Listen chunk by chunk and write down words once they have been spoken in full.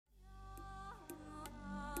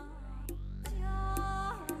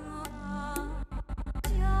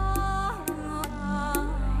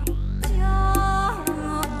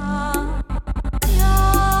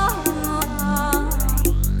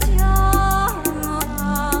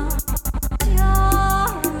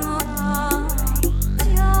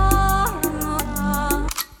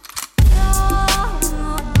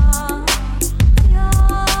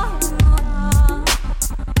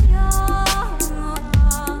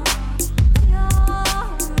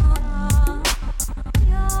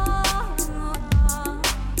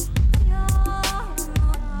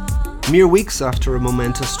Mere weeks after a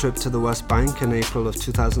momentous trip to the West Bank in April of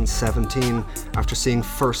 2017, after seeing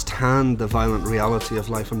firsthand the violent reality of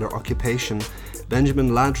life under occupation, Benjamin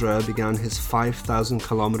Ladraa began his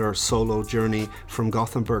 5,000-kilometre solo journey from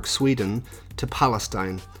Gothenburg, Sweden to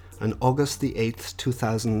Palestine on August the 8th,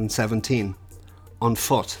 2017, on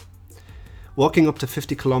foot. Walking up to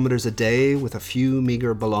 50 kilometres a day with a few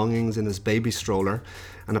meagre belongings in his baby stroller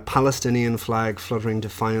and a Palestinian flag fluttering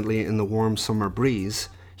defiantly in the warm summer breeze,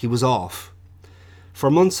 he was off. For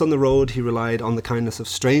months on the road, he relied on the kindness of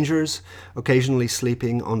strangers, occasionally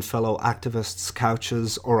sleeping on fellow activists'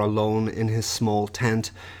 couches or alone in his small tent,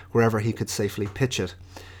 wherever he could safely pitch it.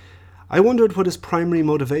 I wondered what his primary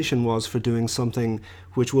motivation was for doing something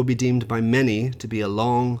which will be deemed by many to be a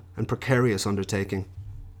long and precarious undertaking.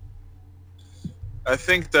 I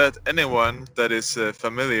think that anyone that is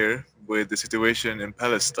familiar with the situation in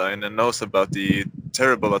Palestine and knows about the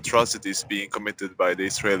terrible atrocities being committed by the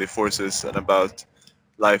Israeli forces and about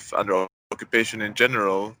life under occupation in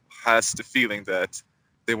general has the feeling that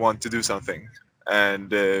they want to do something,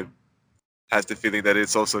 and has the feeling that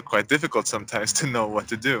it's also quite difficult sometimes to know what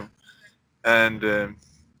to do. And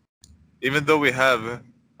even though we have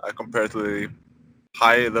a comparatively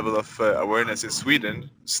high level of awareness in Sweden,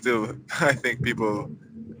 still I think people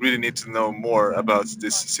really need to know more about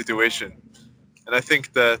this situation. And I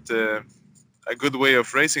think that a good way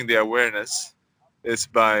of raising the awareness is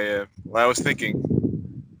by, well, I was thinking,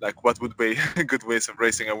 like, what would be good ways of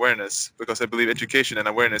raising awareness? Because I believe education and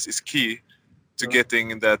awareness is key to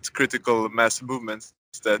getting that critical mass movement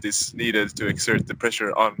that is needed to exert the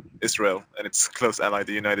pressure on Israel and its close ally,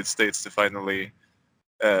 the United States, to finally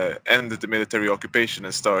end the military occupation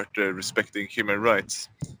and start respecting human rights.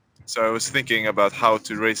 So I was thinking about how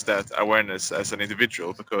to raise that awareness as an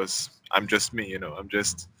individual, because I'm just me, I'm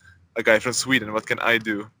just a guy from Sweden. What can I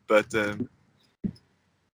do? But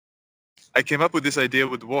I came up with this idea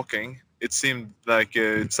with walking. It seemed like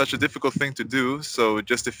it's such a difficult thing to do, so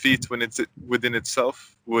just a feat when it's within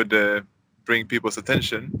itself would bring people's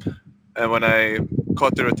attention. And when I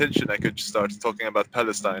caught their attention, I could start talking about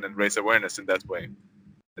Palestine and raise awareness in that way.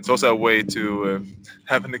 It's also a way to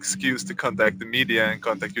have an excuse to contact the media and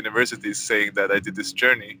contact universities saying that I did this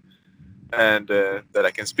journey and that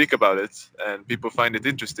I can speak about it, and people find it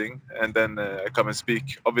interesting, and then I come and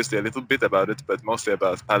speak obviously a little bit about it, but mostly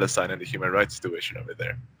about Palestine and the human rights situation over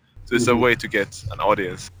there. So it's a way to get an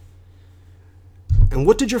audience. And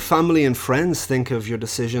what did your family and friends think of your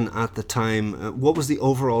decision at the time? What was the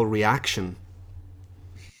overall reaction?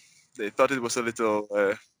 They thought it was a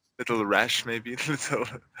little rash, maybe a little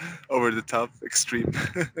over the top, extreme.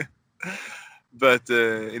 But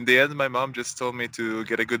in the end, my mom just told me to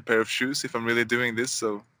get a good pair of shoes if I'm really doing this.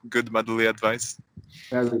 So good motherly advice.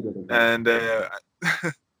 Very good advice. And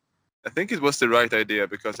I think it was the right idea,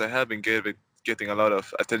 because I have been getting a lot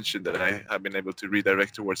of attention that I have been able to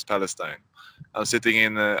redirect towards Palestine. I'm sitting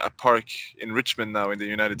in a park in Richmond now in the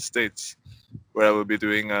United States, where I will be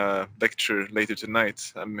doing a lecture later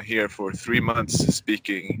tonight. I'm here for 3 months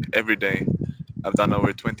speaking every day. I've done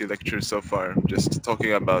over 20 lectures so far, just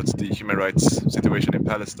talking about the human rights situation in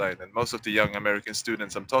Palestine. And most of the young American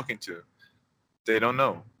students I'm talking to, they don't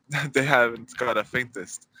know. They haven't got a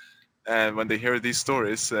faintest. And when they hear these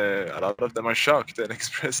stories, a lot of them are shocked and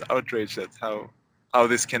express outrage at how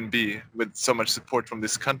this can be, with so much support from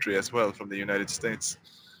this country as well, from the United States.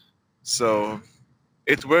 So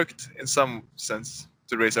it worked in some sense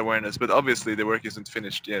to raise awareness, but obviously the work isn't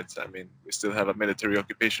finished yet. I mean, we still have a military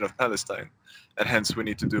occupation of Palestine, and hence we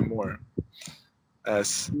need to do more.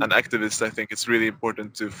 As an activist, I think it's really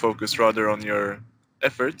important to focus rather on your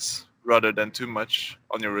efforts rather than too much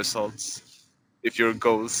on your results. If your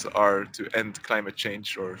goals are to end climate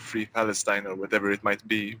change or free Palestine or whatever it might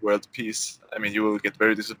be, world peace, I mean, you will get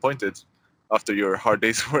very disappointed after your hard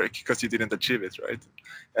day's work because you didn't achieve it, right?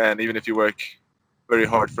 And even if you work very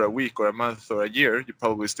hard for a week or a month or a year, you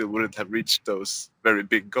probably still wouldn't have reached those very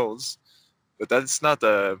big goals. But that's not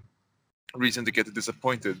a reason to get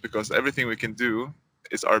disappointed, because everything we can do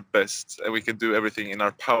is our best, and we can do everything in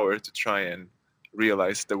our power to try and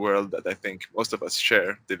realize the world that I think most of us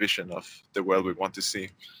share, the vision of the world we want to see.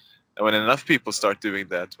 And when enough people start doing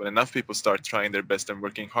that, when enough people start trying their best and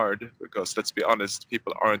working hard, because let's be honest,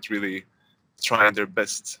 people aren't really trying their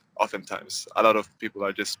best oftentimes. A lot of people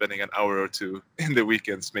are just spending an hour or two in the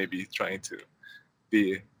weekends maybe trying to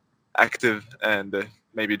be active and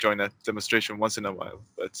maybe join a demonstration once in a while.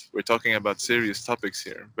 But we're talking about serious topics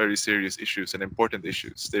here, very serious issues and important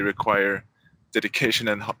issues. They require dedication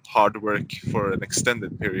and hard work for an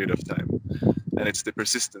extended period of time. And it's the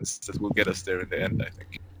persistence that will get us there in the end, I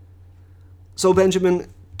think. So, Benjamin,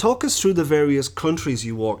 Talk us through the various countries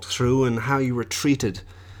you walked through and how you were treated.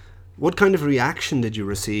 What kind of reaction did you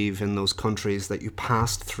receive in those countries that you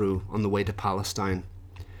passed through on the way to Palestine?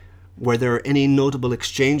 Were there any notable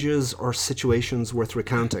exchanges or situations worth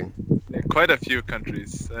recounting? Quite a few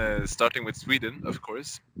countries, starting with Sweden, of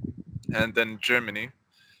course, and then Germany.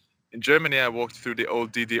 In Germany, I walked through the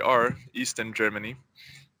old DDR, Eastern Germany,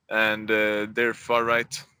 and their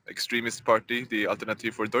far-right extremist party, the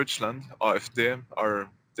Alternative for Deutschland, AfD,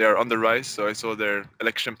 they are on the rise. So I saw their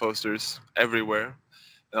election posters everywhere,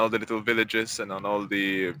 in all the little villages and on all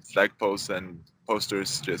the flagposts and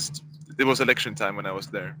posters. Just it was election time when I was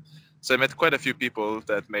there, so I met quite a few people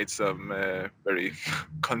that made some very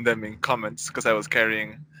condemning comments because I was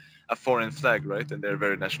carrying a foreign flag, right, and they're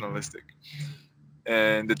very nationalistic.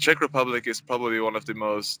 And the Czech Republic is probably one of the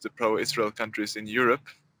most pro-Israel countries in Europe.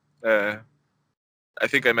 Uh, I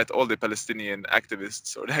think I met all the Palestinian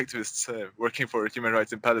activists or the activists working for human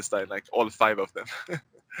rights in Palestine, like all five of them.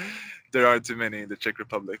 There aren't too many in the Czech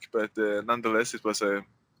Republic, but nonetheless, it was a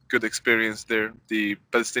good experience there. The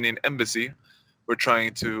Palestinian embassy were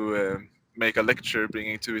trying to make a lecture,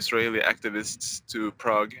 bringing two Israeli activists to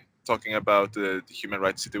Prague, talking about the human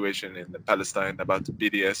rights situation in Palestine, about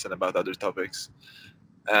BDS, and about other topics.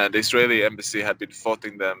 And the Israeli embassy had been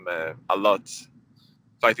fighting them a lot,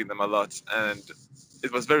 and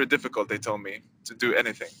it was very difficult, they told me, to do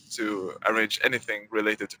anything, to arrange anything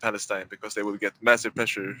related to Palestine, because they will get massive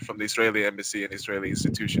pressure from the Israeli embassy and Israeli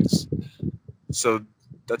institutions. So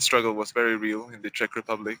that struggle was very real in the Czech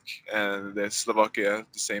Republic, and Slovakia,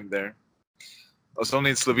 the same there. I was only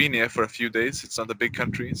in Slovenia for a few days. It's not a big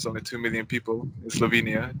country. It's only 2 million people in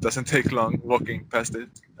Slovenia. It doesn't take long walking past it.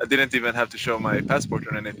 I didn't even have to show my passport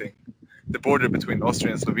or anything. The border between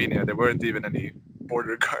Austria and Slovenia, there weren't even any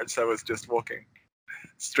border guards. I was just walking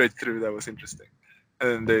straight through. That was interesting.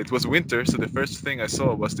 And it was winter, so the first thing I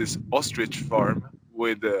saw was this ostrich farm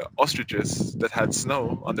with ostriches that had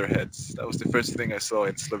snow on their heads. That was the first thing I saw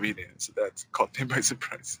in Slovenia, so that caught me by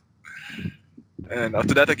surprise. And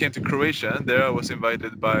after that, I came to Croatia, and there I was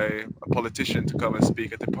invited by a politician to come and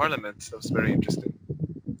speak at the parliament. That was very interesting.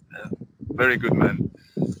 Very good man.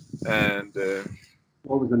 And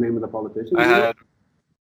What was the name of the politician? I had,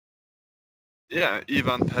 yeah,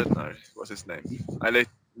 Ivan Pernar was his name. I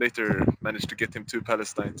later managed to get him to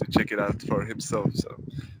Palestine to check it out for himself. So,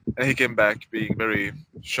 and he came back being very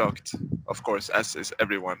shocked, of course, as is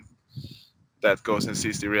everyone that goes and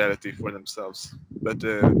sees the reality for themselves. But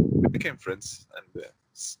we became friends and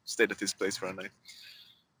stayed at his place for a night.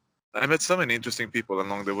 I met so many interesting people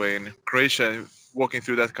along the way. In Croatia, walking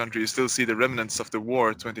through that country, you still see the remnants of the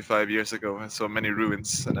war 25 years ago, and so many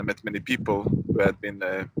ruins. And I met many people who had been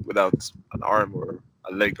without an arm or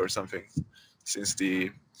a leg or something since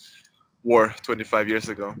the war 25 years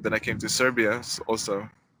ago. Then I came to Serbia, also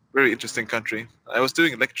very interesting country. I was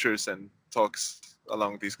doing lectures and talks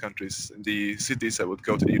along these countries. In the cities, I would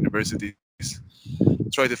go to the universities,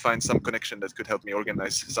 try to find some connection that could help me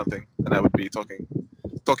organize something, and I would be talking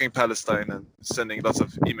Palestine and sending lots of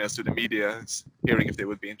emails to the media, hearing if they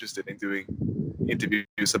would be interested in doing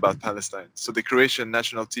interviews about Palestine. So the Croatian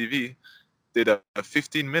national TV did a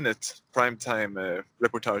 15-minute primetime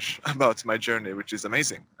reportage about my journey, which is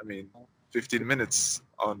amazing. I mean, 15 minutes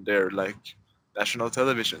on their national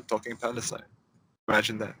television talking Palestine.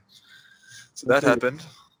 Imagine that. So that happened,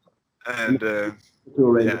 and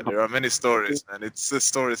there are many stories, and it's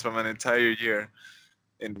stories from an entire year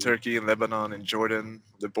in Turkey, in Lebanon, in Jordan,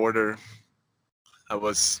 the border. I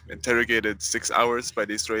was interrogated 6 hours by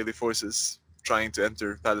the Israeli forces trying to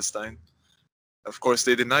enter Palestine. Of course,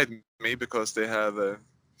 they denied me because they have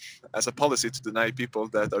as a policy to deny people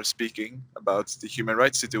that are speaking about the human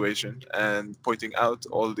rights situation and pointing out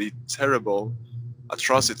all the terrible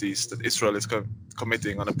atrocities that Israel is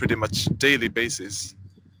committing on a pretty much daily basis.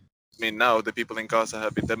 I mean, now the people in Gaza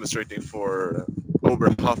have been demonstrating for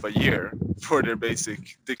over half a year for their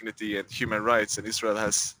basic dignity and human rights, and Israel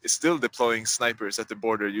is still deploying snipers at the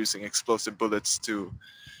border using explosive bullets to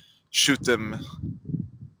shoot them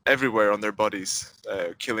everywhere on their bodies,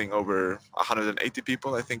 killing over 180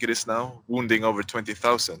 people, I think it is now, wounding over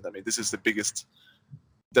 20,000. I mean, this is the biggest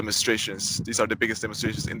demonstrations. These are the biggest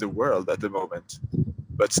demonstrations in the world at the moment,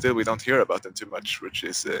 but still we don't hear about them too much, which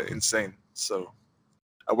is insane. So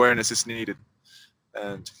awareness is needed,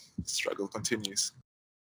 and the struggle continues.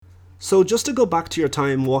 So just to go back to your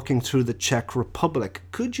time walking through the Czech Republic,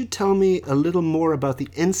 could you tell me a little more about the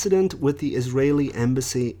incident with the Israeli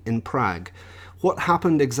embassy in Prague? What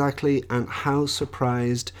happened exactly, and how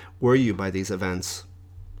surprised were you by these events?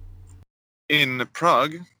 In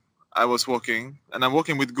Prague, I was walking, and I'm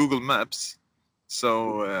walking with Google Maps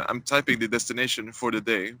So I'm typing the destination for the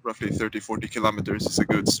day, roughly 30-40 kilometers is a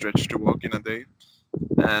good stretch to walk in a day.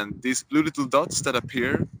 And these blue little dots that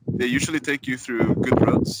appear, they usually take you through good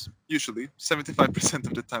roads, usually 75%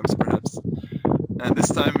 of the times perhaps. And this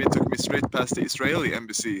time it took me straight past the Israeli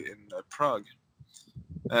embassy in Prague.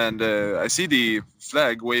 And I see the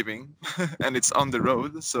flag waving and it's on the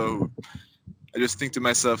road, so I just think to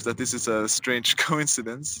myself that this is a strange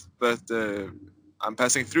coincidence, but I'm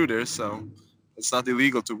passing through there, so it's not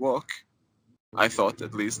illegal to walk, I thought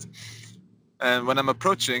at least. And when I'm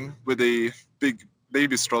approaching with a big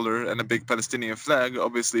baby stroller and a big Palestinian flag,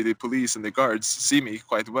 obviously the police and the guards see me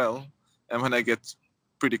quite well. And when I get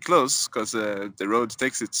pretty close, because the road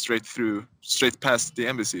takes it straight past the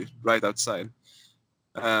embassy, right outside,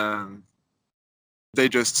 um, they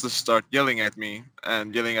just start yelling at me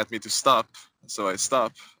and yelling at me to stop. So I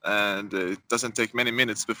stop, and it doesn't take many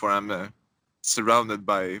minutes before I'm surrounded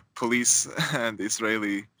by police and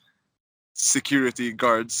Israeli security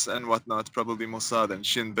guards and whatnot, probably Mossad and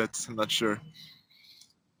Shin Bet, I'm not sure.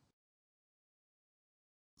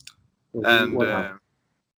 And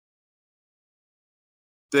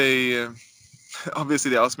they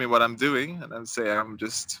obviously they ask me what I'm doing, and I say I'm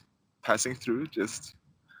just passing through, just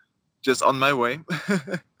on my way.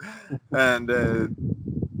 And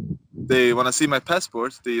they want to see my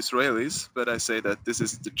passport, the Israelis, but I say that this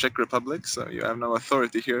is the Czech Republic, so you have no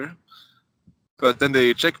authority here. But then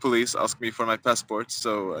the Czech police ask me for my passport,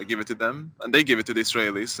 so I give it to them, and they give it to the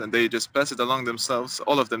Israelis, and they just pass it along themselves,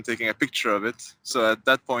 all of them taking a picture of it. So at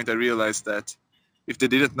that point, I realized that if they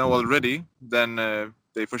didn't know already, then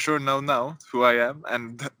they for sure know now who I am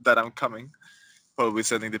and that I'm coming, probably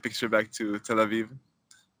sending the picture back to Tel Aviv.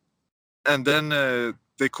 And then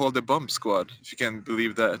they call the bomb squad, if you can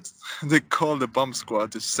believe that. They call the bomb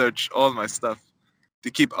squad to search all my stuff.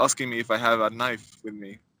 They keep asking me if I have a knife with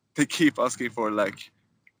me. They keep asking for like,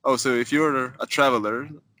 oh, so if you're a traveler,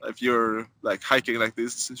 if you're like hiking like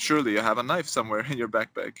this, surely you have a knife somewhere in your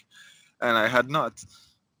backpack. And I had not.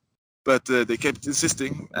 But they kept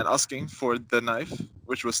insisting and asking for the knife,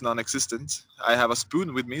 which was non-existent. I have a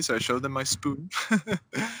spoon with me, so I showed them my spoon.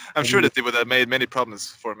 I'm sure that they would have made many problems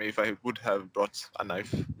for me if I would have brought a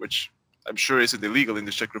knife, which I'm sure isn't illegal in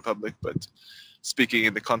the Czech Republic, but speaking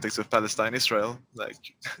in the context of Palestine, Israel,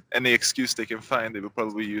 like any excuse they can find, they will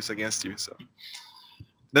probably use against you. So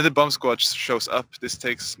then the bomb squad shows up. This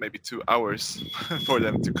takes maybe 2 hours for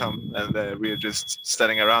them to come, and we are just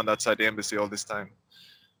standing around outside the embassy all this time.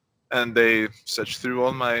 And they search through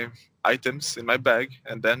all my items in my bag,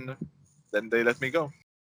 and then they let me go.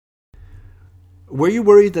 Were you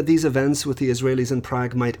worried that these events with the Israelis in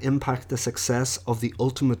Prague might impact the success of the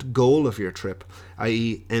ultimate goal of your trip,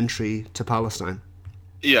 i.e. entry to Palestine?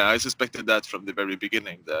 Yeah, I suspected that from the very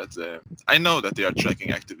beginning, that I know that they are tracking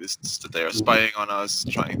activists, that they are spying on us,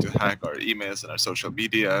 trying to hack our emails and our social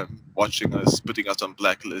media, watching us, putting us on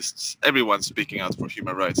blacklists, everyone speaking out for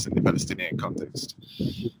human rights in the Palestinian context.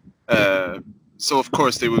 So of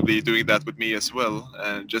course they will be doing that with me as well,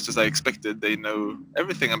 and just as I expected, they know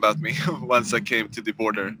everything about me once I came to the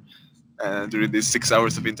border. And during these 6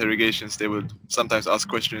 hours of interrogations, they would sometimes ask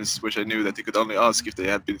questions which I knew that they could only ask if they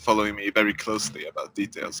had been following me very closely about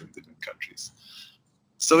details in different countries.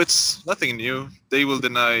 So it's nothing new. They will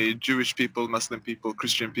deny Jewish people, Muslim people,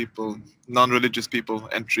 Christian people, non-religious people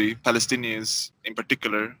entry, Palestinians in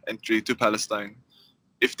particular, entry to Palestine,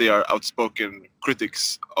 if they are outspoken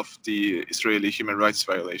critics of the Israeli human rights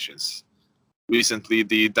violations. Recently,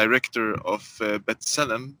 the director of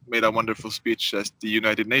B'Tselem made a wonderful speech at the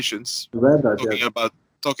United Nations,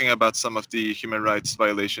 talking about some of the human rights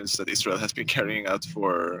violations that Israel has been carrying out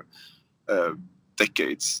for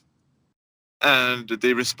decades. And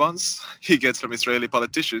the response he gets from Israeli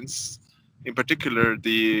politicians, in particular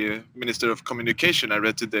the Minister of Communication I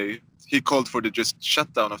read today, he called for the just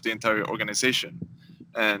shutdown of the entire organization.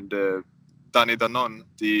 And Dani Danon,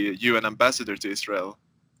 the UN ambassador to Israel,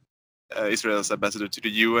 Israel's ambassador to the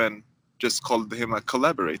UN, just called him a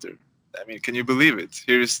collaborator. I mean, can you believe it?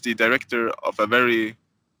 Here's the director of a very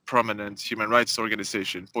prominent human rights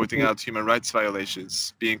organization pointing out human rights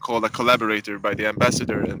violations, being called a collaborator by the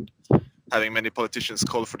ambassador, and having many politicians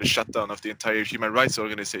call for the shutdown of the entire human rights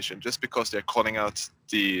organization just because they're calling out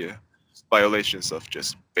the violations of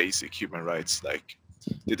just basic human rights, like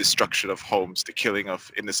the destruction of homes, the killing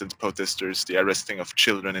of innocent protesters, the arresting of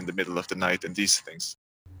children in the middle of the night, and these things.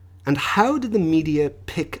 And how did the media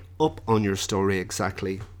pick up on your story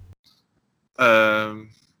exactly?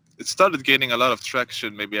 It started gaining a lot of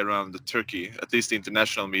traction maybe around Turkey, at least the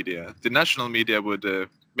international media. The national media would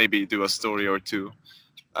maybe do a story or two,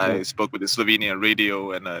 I spoke with the Slovenian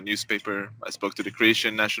radio and a newspaper. I spoke to the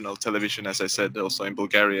Croatian national television, as I said, also in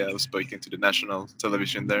Bulgaria. I was speaking to the national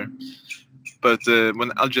television there. But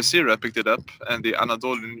when Al Jazeera picked it up and the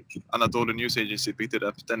Anadolu news agency picked it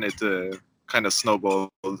up, then it kind of snowballed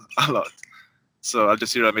a lot. So Al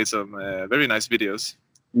Jazeera made some very nice videos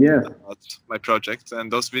about my project, and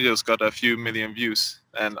those videos got a few million views.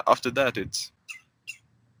 And after that,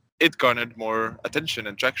 it garnered more attention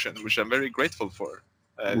and traction, which I'm very grateful for.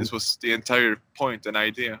 This was the entire point and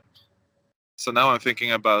idea. So now I'm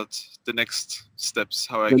thinking about the next steps,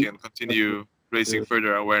 how I can continue raising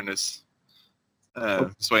further awareness.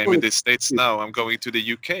 So I'm in the States now. I'm going to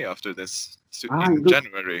the UK after this in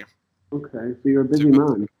January. Okay, so you're a busy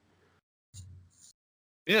man.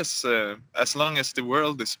 Yes, as long as the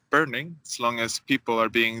world is burning, as long as people are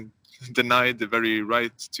being denied the very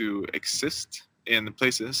right to exist in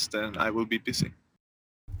places, then I will be busy.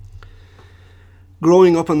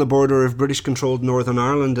 Growing up on the border of British-controlled Northern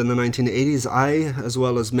Ireland in the 1980s, I, as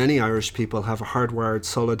well as many Irish people, have a hardwired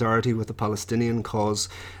solidarity with the Palestinian cause.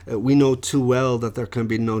 We know too well that there can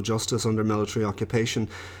be no justice under military occupation.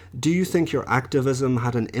 Do you think your activism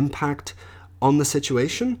had an impact on the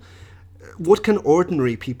situation? What can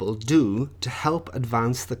ordinary people do to help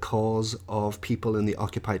advance the cause of people in the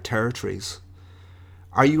occupied territories?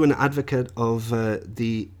 Are you an advocate of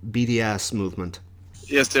the BDS movement?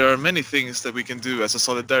 Yes, there are many things that we can do as a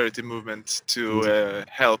solidarity movement to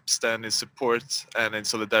help stand in support and in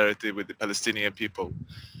solidarity with the Palestinian people.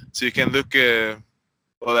 So you can look,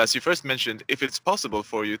 well, as you first mentioned, if it's possible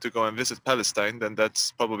for you to go and visit Palestine, then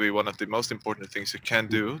that's probably one of the most important things you can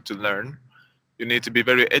do to learn. You need to be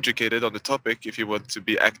very educated on the topic if you want to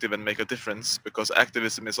be active and make a difference, because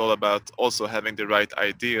activism is all about also having the right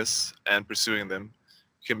ideas and pursuing them.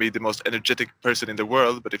 You can be the most energetic person in the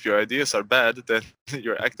world, but if your ideas are bad, then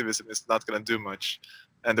your activism is not going to do much.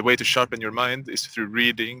 And the way to sharpen your mind is through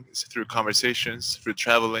reading, is through conversations, through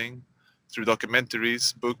traveling, through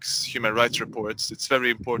documentaries, books, human rights reports. It's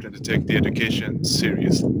very important to take the education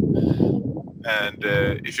seriously. And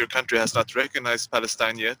if your country has not recognized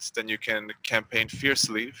Palestine yet, then you can campaign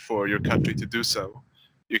fiercely for your country to do so.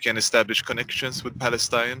 You can establish connections with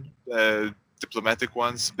Palestine, diplomatic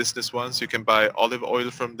ones, business ones. You can buy olive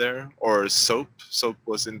oil from there, or soap. Soap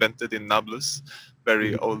was invented in Nablus,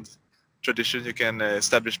 very old tradition. You can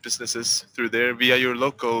establish businesses through there via your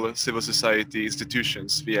local civil society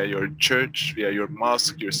institutions, via your church, via your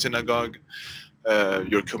mosque, your synagogue,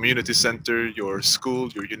 your community center, your school,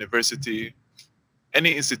 your university,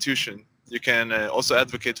 any institution. You can also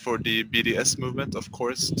advocate for the BDS movement, of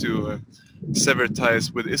course, to sever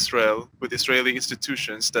ties with Israel, with Israeli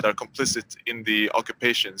institutions that are complicit in the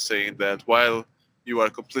occupation, saying that while you are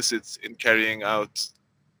complicit in carrying out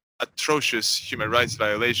atrocious human rights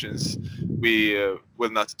violations, we will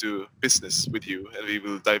not do business with you, and we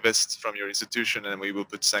will divest from your institution, and we will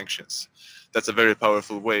put sanctions. That's a very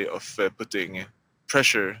powerful way of putting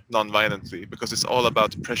pressure non-violently, because it's all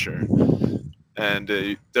about pressure. And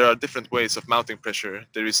there are different ways of mounting pressure.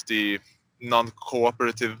 There is the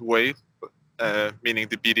non-cooperative way, meaning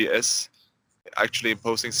the BDS, actually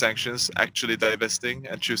imposing sanctions, actually divesting,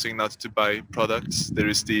 and choosing not to buy products. There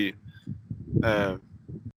is the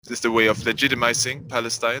way of legitimizing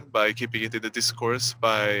Palestine by keeping it in the discourse,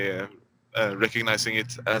 by recognizing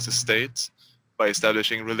it as a state, by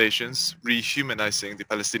establishing relations, rehumanizing the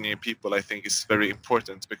Palestinian people. I think is very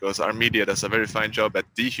important, because our media does a very fine job at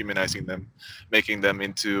dehumanizing them, making them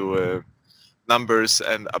into numbers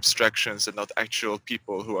and abstractions and not actual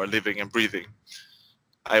people who are living and breathing.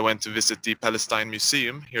 I went to visit the Palestine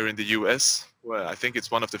Museum here in the US, where I think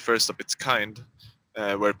it's one of the first of its kind,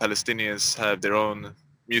 where Palestinians have their own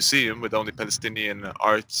museum with only Palestinian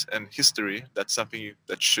art and history. That's something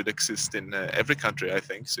that should exist in every country, I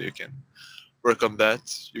think. So you can work on that.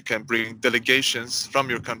 You can bring delegations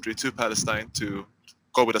from your country to Palestine to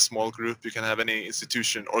go with a small group. You can have any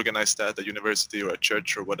institution organize that, a university or a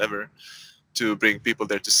church or whatever, to bring people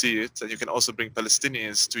there to see it. And you can also bring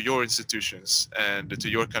Palestinians to your institutions and to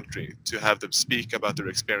your country to have them speak about their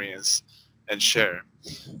experience and share.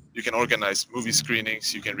 You can organize movie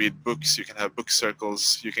screenings, you can read books, you can have book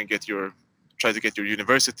circles, you can try to get your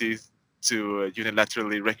university to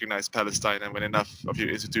unilaterally recognize Palestine. And when enough of your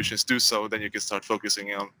institutions do so, then you can start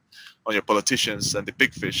focusing on your politicians and the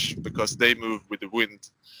big fish, because they move with the wind.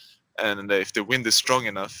 And if the wind is strong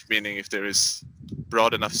enough, meaning if there is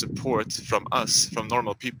broad enough support from us, from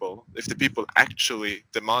normal people, if the people actually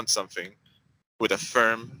demand something with a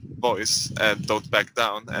firm voice and don't back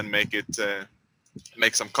down and make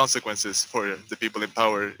some consequences for the people in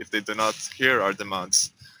power if they do not hear our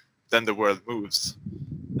demands, then the world moves.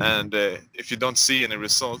 And if you don't see any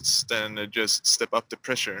results, then just step up the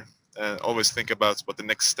pressure and always think about what the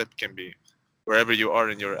next step can be. Wherever you are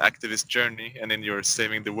in your activist journey and in your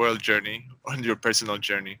saving the world journey, on your personal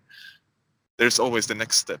journey, there's always the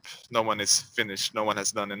next step. No one is finished. No one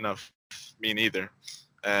has done enough. Me neither.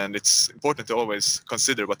 And it's important to always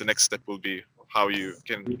consider what the next step will be, how you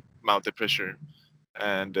can mount the pressure,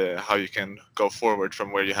 and how you can go forward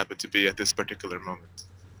from where you happen to be at this particular moment.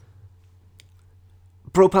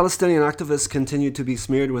 Pro-Palestinian activists continue to be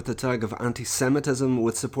smeared with the tag of anti-Semitism,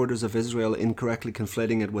 with supporters of Israel incorrectly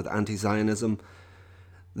conflating it with anti-Zionism.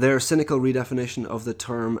 Their cynical redefinition of the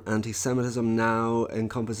term anti-Semitism now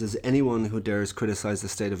encompasses anyone who dares criticize the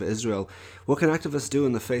state of Israel. What can activists do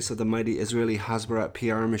in the face of the mighty Israeli Hasbara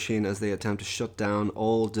PR machine as they attempt to shut down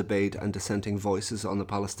all debate and dissenting voices on the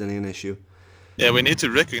Palestinian issue? Yeah, we need to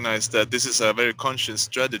recognize that this is a very conscious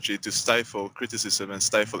strategy to stifle criticism and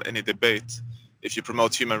stifle any debate. If you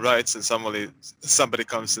promote human rights and somebody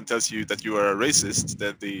comes and tells you that you are a racist,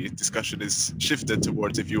 then the discussion is shifted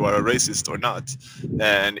towards if you are a racist or not.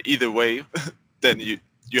 And either way, then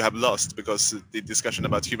you have lost, because the discussion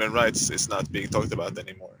about human rights is not being talked about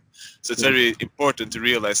anymore. So it's very important to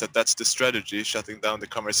realize that that's the strategy, shutting down the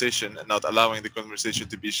conversation and not allowing the conversation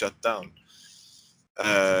to be shut down.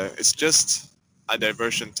 It's just a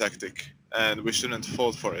diversion tactic, and we shouldn't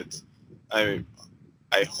fall for it.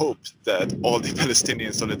 I hope that all the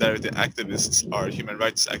Palestinian solidarity activists are human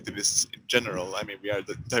rights activists in general. I mean, we are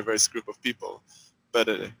a diverse group of people. But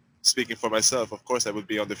speaking for myself, of course, I would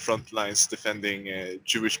be on the front lines defending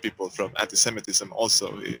Jewish people from anti-Semitism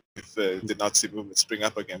also. If the Nazi movement spring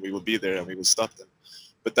up again, we will be there and we will stop them.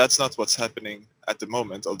 But that's not what's happening at the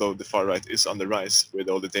moment, although the far right is on the rise with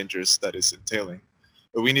all the dangers that is entailing.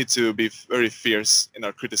 But we need to be very fierce in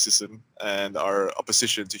our criticism and our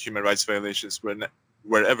opposition to human rights violations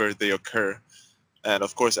wherever they occur. And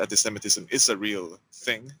of course, anti-Semitism is a real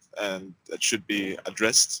thing, and that should be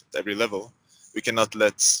addressed at every level. We cannot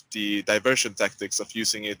let the diversion tactics of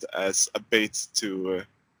using it as a bait to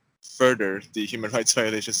further the human rights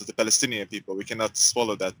violations of the Palestinian people. We cannot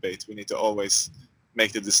swallow that bait. We need to always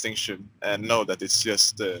make the distinction and know that it's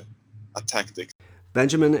just a tactic.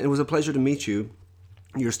 Benjamin, it was a pleasure to meet you.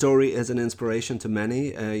 Your story is an inspiration to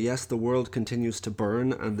many. Yes, the world continues to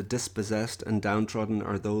burn, and the dispossessed and downtrodden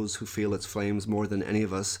are those who feel its flames more than any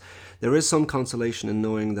of us. There is some consolation in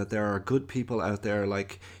knowing that there are good people out there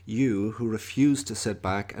like you who refuse to sit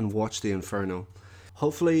back and watch the inferno.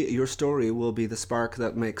 Hopefully, your story will be the spark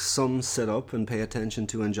that makes some sit up and pay attention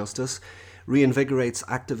to injustice, reinvigorates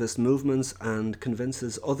activist movements, and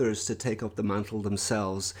convinces others to take up the mantle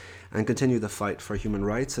themselves and continue the fight for human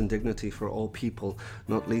rights and dignity for all people,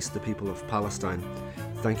 not least the people of Palestine.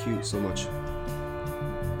 Thank you so much.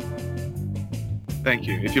 Thank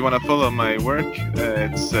you. If you want to follow my work,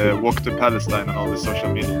 it's Walk to Palestine on all the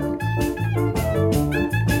social media.